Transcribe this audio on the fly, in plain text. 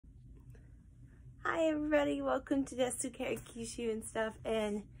Hi everybody, welcome to Desuke Kyushu and stuff,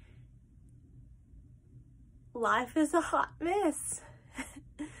 and life is a hot mess.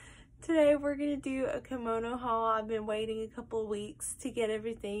 Today we're going to do a kimono haul. I've been waiting a couple of weeks to get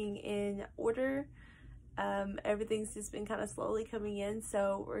everything in order. Everything's just been kind of slowly coming in,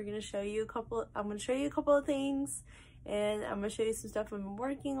 so we're going to show you I'm going to show you a couple of things, and I'm going to show you some stuff I've been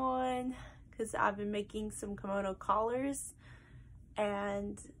working on, because I've been making some kimono collars,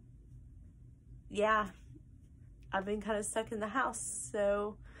 and yeah, I've been kind of stuck in the house,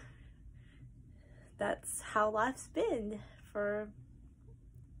 so that's how life's been for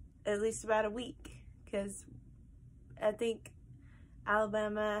at least about a week, because I think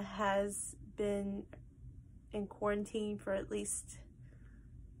Alabama has been in quarantine for at least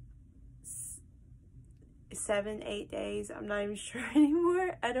 7-8 days. I'm not even sure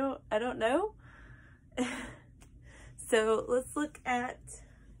anymore. I don't know. So let's look at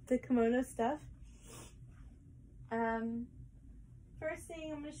the kimono stuff. First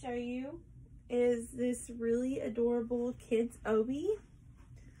thing I'm going to show you is this really adorable kids obi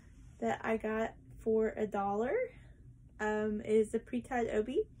that I got for $1. It is a pre-tied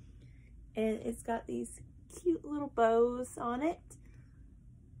obi, and it's got these cute little bows on it,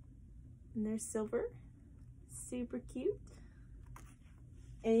 and they're silver, super cute.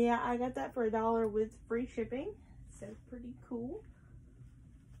 And yeah, I got that for $1 with free shipping, so pretty cool.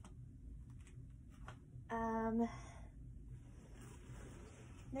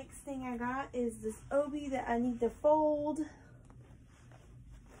 Next thing I got is this obi that I need to fold.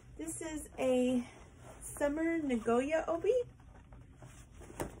 This is a summer Nagoya obi.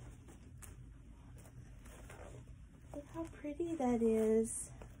 Look how pretty that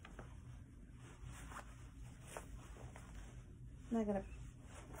is. I'm not gonna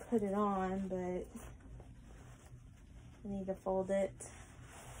put it on, but I need to fold it.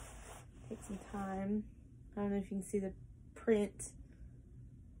 Take some time. I don't know if you can see the print.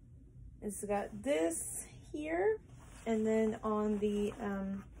 It's got this here, and then on the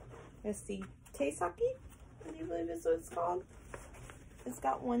let's see, Teisaki, I do believe is what it's called. It's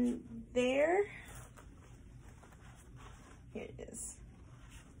got one there. Here it is.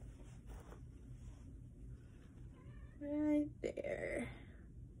 Right there.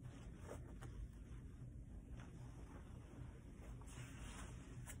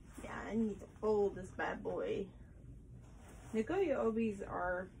 Yeah, I need to fold this bad boy. Nagoya obis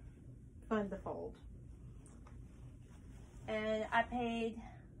are fun to fold. And I paid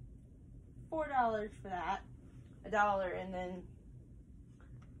 $4 for that. $1 and then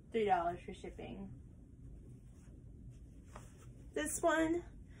 $3 for shipping. This one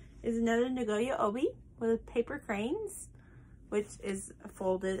is another Nagoya obi with paper cranes, which is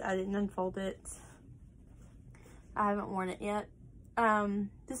folded. I didn't unfold it. I haven't worn it yet.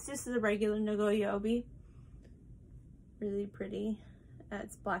 This just is a regular Nagoya obi. Really pretty.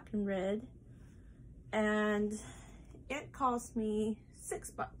 It's black and red. And it cost me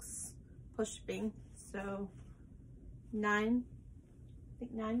 $6 plus shipping. So I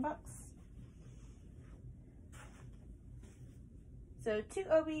think $9. So 2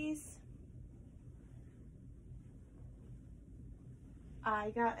 obis.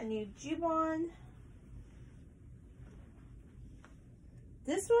 I got a new jubon.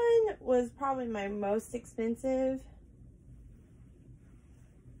 This one was probably my most expensive.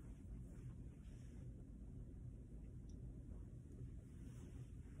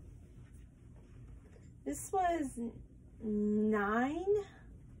 This was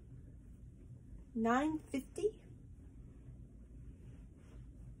 $9.50.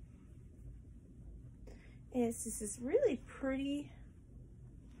 And it's just this really pretty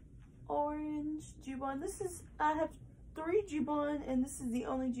orange jubon. I have 3 jubon, and this is the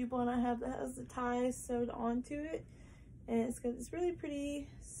only jubon I have that has the ties sewed onto it. And it's got this really pretty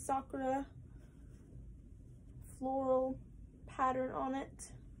sakura floral pattern on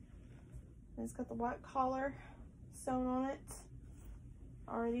it. And it's got the white collar sewn on it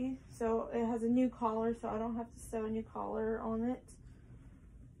already. So it has a new collar, so I don't have to sew a new collar on it.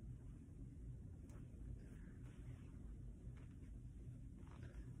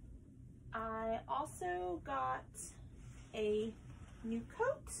 I also got a new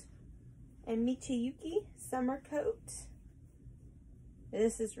coat, a Michiyuki summer coat.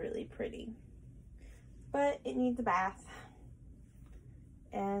 This is really pretty, but it needs a bath,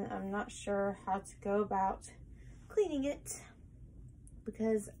 and I'm not sure how to go about cleaning it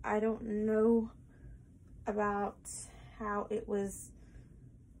because I don't know about how it was.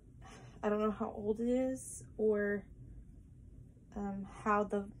 I don't know how old it is, or how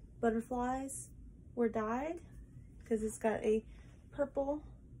the butterflies were dyed, because it's got a purple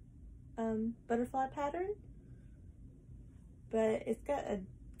butterfly pattern, but it's got a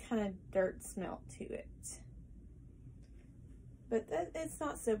kind of dirt smell to it. But it's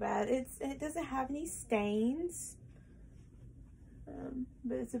not so bad. It doesn't have any stains,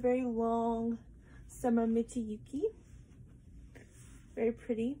 but it's a very long summer Michiyuki. Very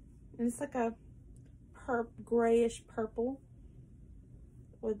pretty, and it's like a grayish purple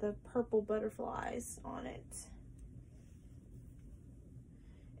with the purple butterflies on it.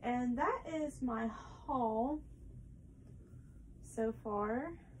 And that is my haul so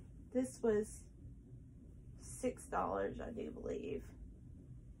far. This was $6, I do believe.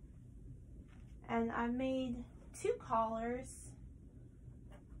 And I made 2 collars.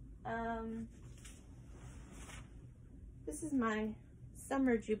 This is my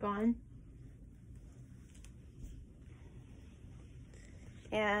summer jubon.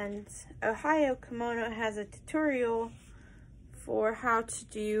 And Ohio Kimono has a tutorial for how to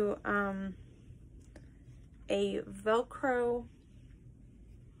do a Velcro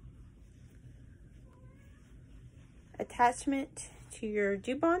attachment to your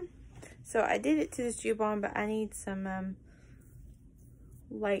jubon. So I did it to this jubon, but I need some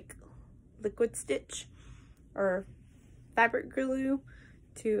like liquid stitch or fabric glue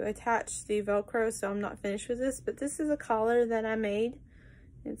to attach the Velcro, so I'm not finished with this. But this is a collar that I made.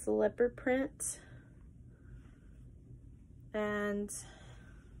 It's a leopard print, and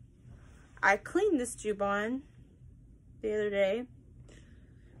I cleaned this jubon the other day,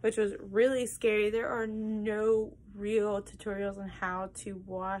 which was really scary. There are no real tutorials on how to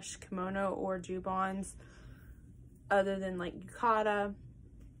wash kimono or jubons other than like yukata,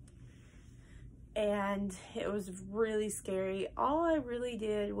 and it was really scary. All I really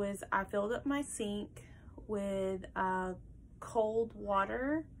did was I filled up my sink with cold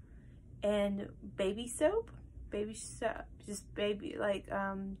water and baby soap, just baby, like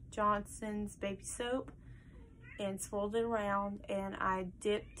Johnson's baby soap, and swirled it around, and I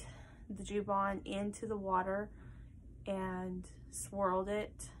dipped the jubon into the water and swirled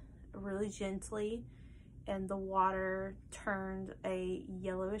it really gently, and the water turned a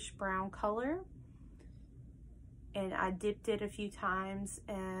yellowish brown color, and I dipped it a few times,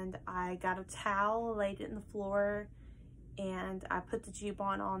 and I got a towel, laid it in the floor, and I put the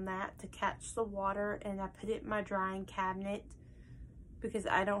jubon on that to catch the water, and I put it in my drying cabinet because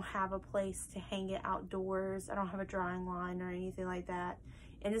I don't have a place to hang it outdoors. I don't have a drying line or anything like that.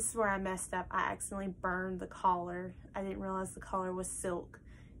 And this is where I messed up. I accidentally burned the collar. I didn't realize the collar was silk,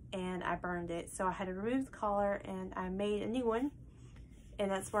 and I burned it. So I had to remove the collar, and I made a new one, and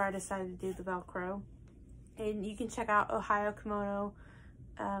that's where I decided to do the Velcro. And you can check out Ohio Kimono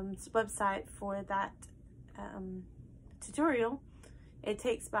website for that tutorial. It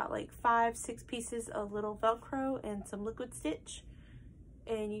takes about like 5-6 pieces of little Velcro and some liquid stitch,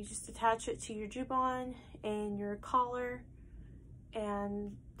 and you just attach it to your jubon and your collar,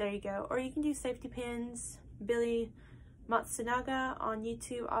 and there you go. Or you can do safety pins. Billy Matsunaga on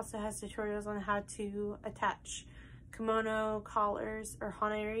YouTube also has tutorials on how to attach kimono collars or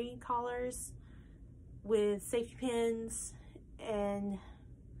hanari collars with safety pins and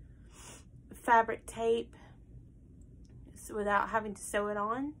fabric tape, so without having to sew it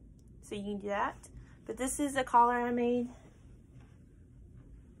on. So you can do that. But this is a collar I made,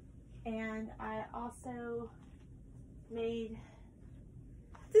 and I also made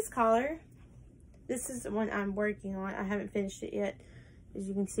this collar. This is the one I'm working on. I haven't finished it yet. As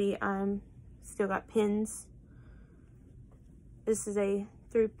you can see, I'm still got pins. This is a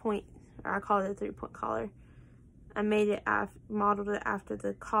 3-point, or I call it a 3-point collar. I made it, modeled it after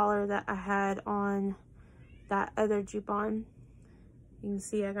the collar that I had on that other jubon. You can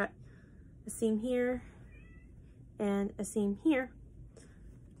see I got a seam here and a seam here.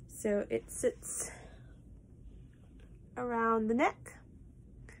 So it sits around the neck,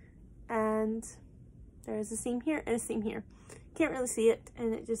 and there's a seam here and a seam here. Can't really see it,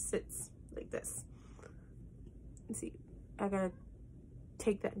 and it just sits like this. Let's see, I gotta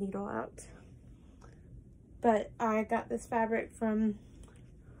take that needle out. But I got this fabric from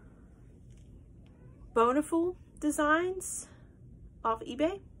Bonaful Designs off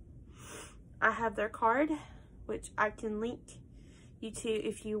eBay. I have their card, which I can link you to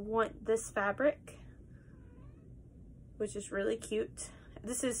if you want this fabric, which is really cute.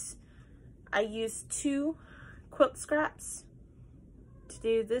 This is, I used 2 quilt scraps to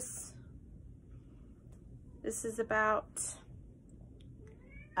do this. This is about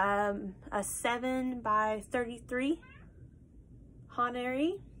a 7 by 33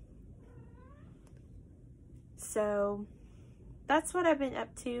 hanari. So that's what I've been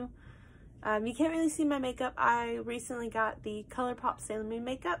up to. You can't really see my makeup. I recently got the ColourPop Sailor Moon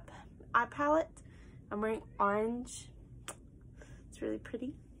makeup eye palette. I'm wearing orange. It's really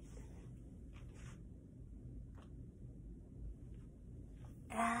pretty.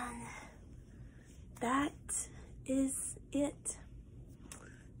 And that is it.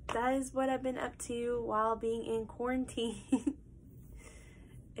 That is what I've been up to while being in quarantine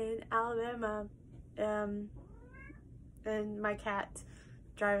in Alabama. And my cat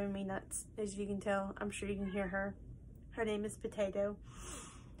driving me nuts, as you can tell. I'm sure you can hear her. Her name is Potato.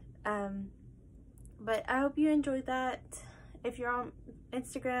 But I hope you enjoyed that. If you're on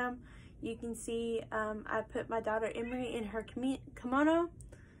Instagram, you can see I put my daughter Emery in her kimono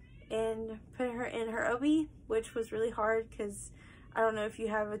and put her in her obi, which was really hard because I don't know if you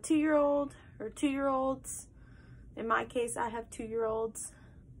have a 2-year-old or 2-year-olds. In my case, I have 2-year-olds.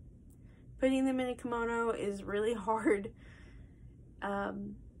 Putting them in a kimono is really hard.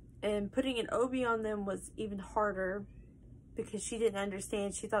 And putting an obi on them was even harder because she didn't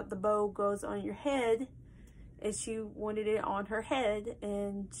understand. She thought the bow goes on your head and she wanted it on her head.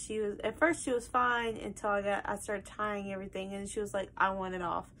 And she was, at first she was fine until I started tying everything, and she was like, I want it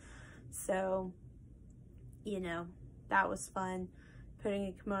off. So, you know, that was fun, putting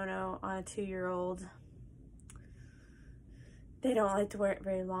a kimono on a 2-year-old. They don't like to wear it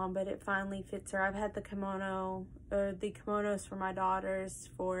very long, but it finally fits her. I've had the kimono, or the kimonos for my daughters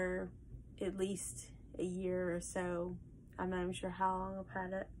for at least a year or so. I'm not even sure how long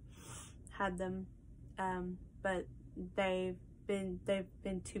I've had them, but they've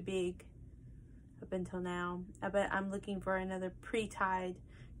been too big up until now. But I'm looking for another pre-tied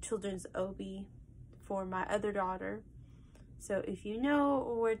children's obi for my other daughter. So if you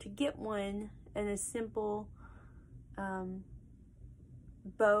know where to get one in a simple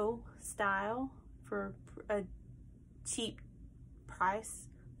bow style for a cheap price,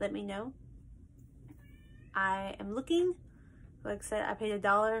 let me know. I am looking. Like I said, I paid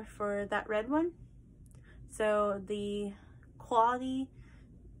 $1 for that red one. So the quality,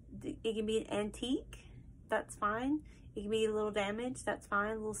 it can be an antique, that's fine. It can be a little damaged, that's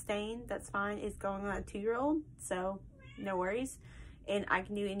fine. A little stain, that's fine. It's going on a 2-year-old, so no worries. And I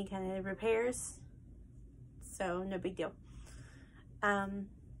can do any kind of repairs, so no big deal.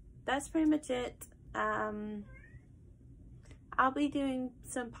 That's pretty much it. I'll be doing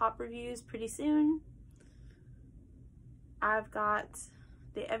some pop reviews pretty soon. I've got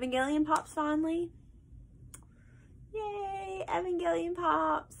the Evangelion pops finally. Yay, Evangelion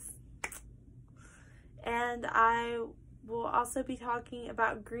pops. And I will also be talking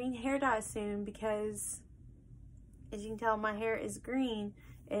about green hair dye soon because, as you can tell, my hair is green,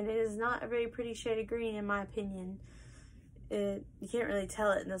 and it is not a very pretty shade of green in my opinion. You can't really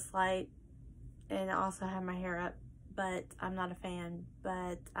tell it in this light, and I also have my hair up, but I'm not a fan.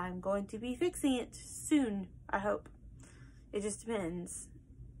 But I'm going to be fixing it soon, I hope. It just depends.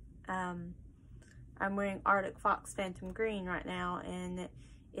 I'm wearing Arctic Fox Phantom Green right now, and it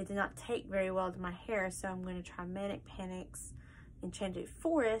did not take very well to my hair, so I'm going to try Manic Panic's Enchanted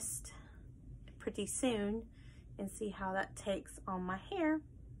Forest pretty soon and see how that takes on my hair.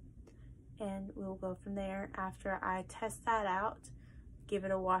 And we'll go from there. After I test that out, give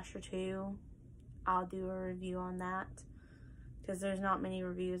it a wash or two, I'll do a review on that, because there's not many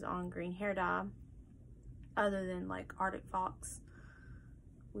reviews on green hair dye other than like Arctic Fox.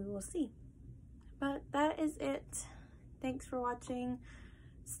 We will see. But that is it. Thanks for watching.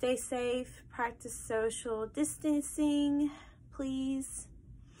 Stay safe, practice social distancing, please.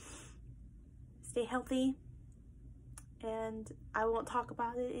 Stay healthy, and I won't talk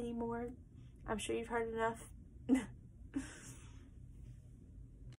about it anymore. I'm sure you've heard enough.